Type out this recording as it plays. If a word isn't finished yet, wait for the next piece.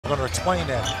going to explain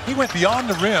that. He went beyond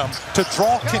the rim to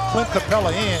draw Clint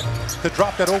Capella in to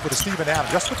drop that over to Steven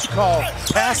Adams. That's what you call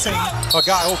passing a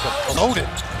guy open. Loaded.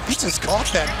 He just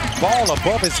caught that ball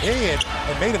above his head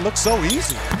and made it look so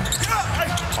easy.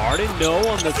 Harden, no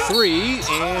on the three,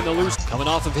 and the loose coming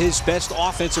off of his best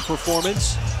offensive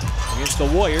performance against the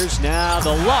Warriors. Now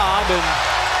the lob, and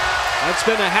that's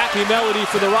been a happy melody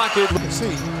for the Rockets. Look and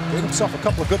see, gave himself a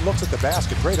couple of good looks at the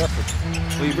basket. Great effort.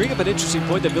 Well, you bring up an interesting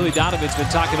point that Billy Donovan's been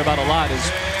talking about a lot,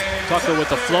 is Tucker with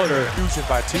the floater. Fusion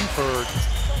by T-Ford.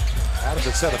 Adams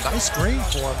had set a nice screen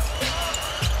for him.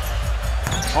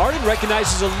 Harden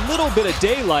recognizes a little bit of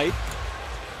daylight.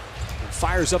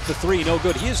 Fires up the three, no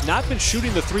good. He has not been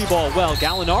shooting the three ball well.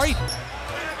 Gallinari,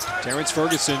 Terrence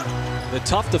Ferguson, the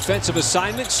tough defensive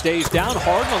assignment, stays down.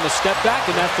 Harden on the step back,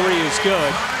 and that three is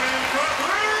good.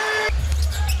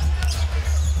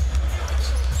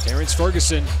 Terrence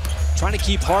Ferguson trying to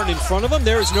keep Harden in front of him.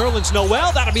 There's Nerlens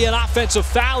Noel. That'll be an offensive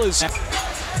foul.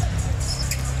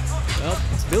 Well,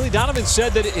 Billy Donovan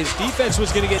said that his defense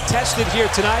was going to get tested here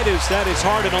tonight, as that is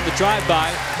Harden on the drive-by.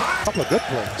 A couple of good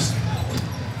plays.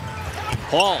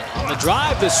 Paul on the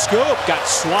drive, the scoop got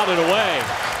swatted away.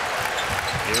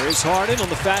 Here is Harden on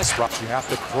the fast break. You have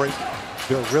to break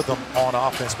their rhythm on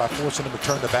offense by forcing them to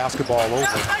turn the basketball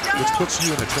over, which puts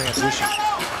you in a transition.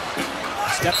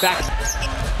 Step back.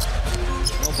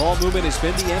 Well, ball movement has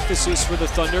been the emphasis for the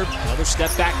Thunder. Another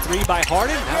step back three by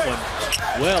Harden. That one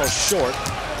well short.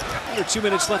 Under 2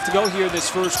 minutes left to go here in this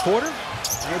first quarter.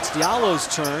 And it's Diallo's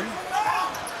turn.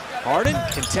 Harden,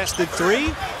 contested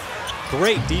three.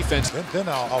 Great defense. Then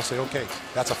I'll say, okay,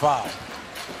 that's a foul.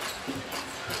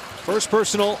 First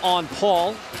personal on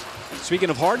Paul. Speaking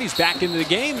of Harden, he's back into the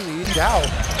game. He's out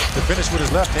to finish with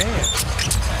his left hand.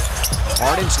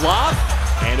 Harden's lob,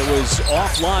 and it was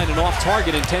offline and off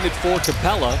target, intended for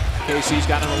Capella. KC's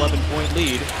got an 11-point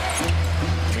lead.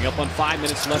 Coming up on 5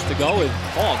 minutes left to go, and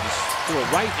Paul just threw it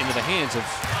right into the hands of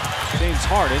James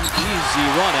Harden. Easy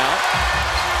run out.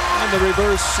 And the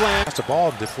reverse slam. The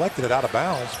ball deflected it out of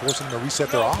bounds, forcing them to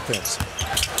reset their offense.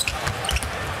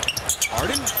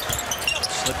 Harden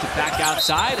slipped it back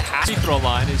outside. Free throw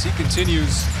line as he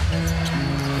continues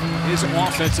his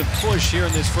offensive push here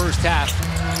in this first half.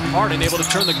 Harden able to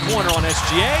turn the corner on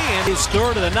SGA, and his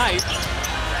third of the night,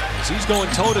 as he's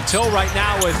going toe-to-toe right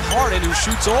now with Harden, who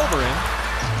shoots over him.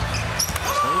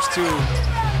 Those two.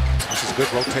 This is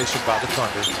good rotation by the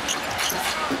Thunder.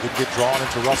 Didn't get drawn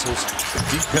into Russell's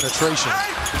deep penetration.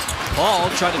 Paul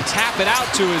tried to tap it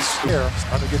out to his...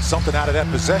 Trying to get something out of that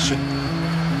possession.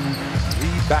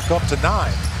 Lead back up to 9.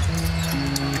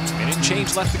 Minute and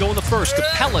change left to go in the first.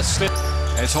 Capella slip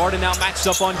as Harden now matched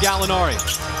up on Gallinari.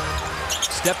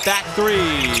 Step back three.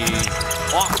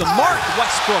 Off the mark.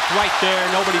 Westbrook right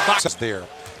there. Nobody boxes there.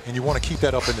 And you want to keep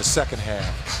that up in the second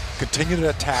half. Continue to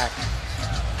attack.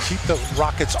 Keep the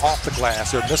Rockets off the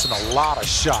glass. They're missing a lot of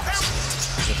shots.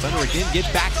 The Thunder again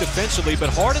get back defensively, but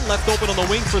Harden left open on the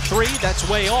wing for three. That's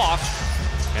way off.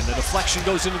 And the deflection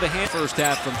goes into the hand. First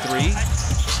half from three. 8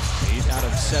 out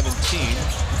of 17.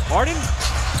 Harden.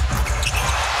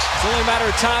 It's only a matter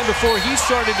of time before he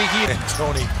started to heat. And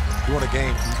Tony doing a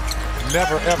game,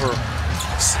 never ever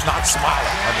not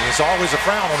smiling. I mean, it's always a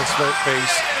frown on his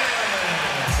face.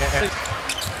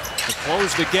 To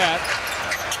close the gap.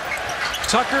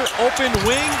 Tucker, open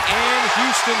wing, and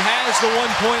Houston has the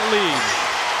 1-point lead.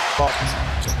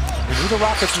 We knew the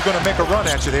Rockets were going to make a run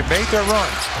at you. They made their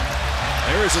run.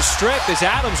 There is a strip as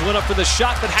Adams went up for the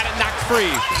shot but had it knocked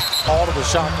free. All of the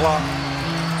shot clock.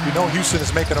 You know Houston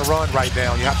is making a run right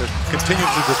now. You have to continue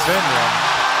to defend them.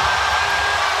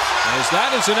 As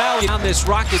that is an alley on this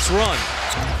Rockets run.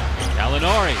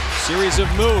 Gallinari, series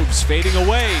of moves, fading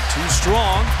away, too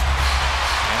strong.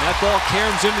 And that ball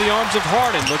caroms into the arms of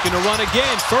Harden, looking to run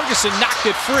again. Ferguson knocked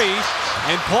it free,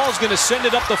 and Paul's going to send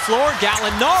it up the floor.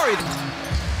 Gallinari.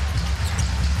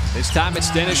 This time it's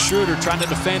Dennis Schroeder trying to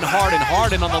defend Harden.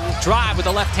 Harden on the drive with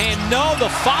the left hand. No, the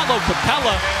follow,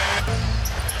 Capella.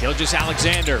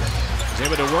 Gilgeous-Alexander is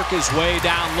able to work his way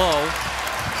down low.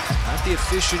 Not the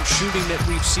efficient shooting that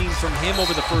we've seen from him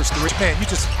over the first three. Man, you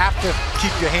just have to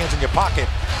keep your hands in your pocket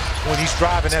when he's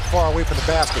driving that far away from the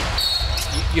basket.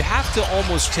 You have to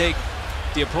almost take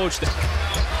the approach that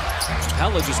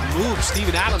Capella just moves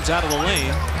Steven Adams out of the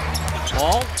lane.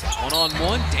 Paul,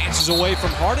 one-on-one, dances away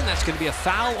from Harden. That's going to be a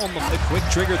foul on the quick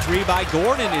trigger three by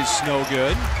Gordon is no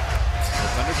good.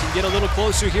 The Thunder can get a little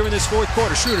closer here in this fourth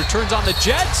quarter. Schroeder turns on the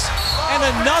Jets, and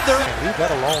another. Leave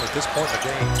that alone at this point in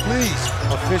the game. Please,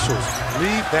 officials,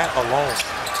 leave that alone.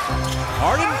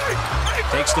 Harden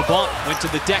takes the bump, went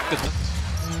to the deck. The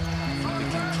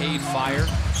Kincaid fire.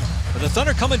 But the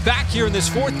Thunder coming back here in this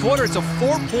fourth quarter. It's a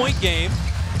 4-point game.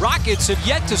 Rockets have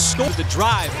yet to score the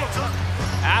drive.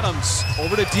 Adams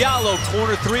over to Diallo,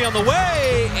 corner three on the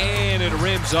way, and it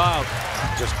rims out.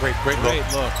 Just great look.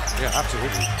 Yeah,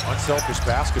 absolutely. Unselfish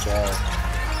basketball.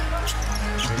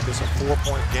 Make this a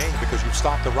 4-point game because you've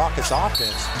stopped the Rockets'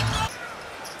 offense.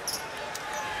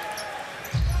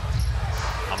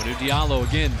 Amadou Diallo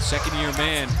again, second-year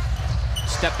man.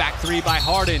 Step back three by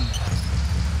Harden.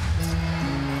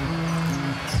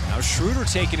 Now Schroeder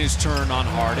taking his turn on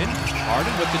Harden.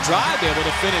 Harden with the drive, able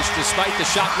to finish despite the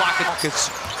shot block.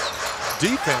 It's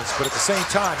defense, but at the same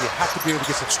time, you have to be able to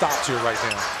get some stops here right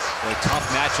now. A tough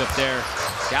matchup there.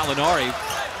 Gallinari.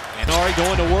 Gallinari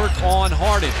going to work on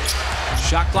Harden.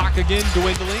 Shot clock again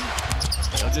dwindling.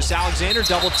 Just Alexander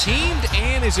double teamed,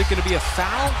 and is it going to be a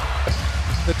foul?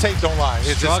 The tape don't lie.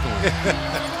 It's struggling.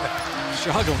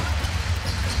 Struggling.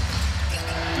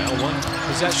 Well, one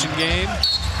possession game.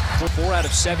 4 out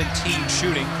of 17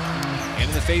 shooting. And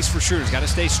in the face for Schroeder. Got to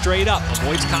stay straight up.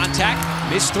 Avoids contact.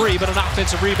 Missed three, but an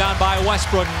offensive rebound by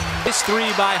Westbrook. Missed three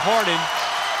by Harden.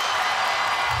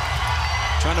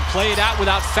 Trying to play it out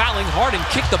without fouling. Harden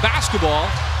kicked the basketball.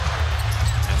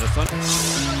 And the Thunder.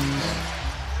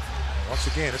 Once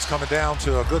again, it's coming down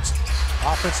to a good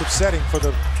offensive setting for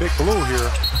the Big Blue here.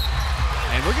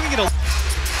 And we're going to get a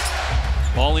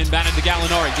ball inbounded to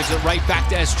Gallinari. Gives it right back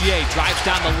to SGA. Drives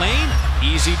down the lane.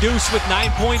 Easy deuce with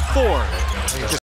 9.4.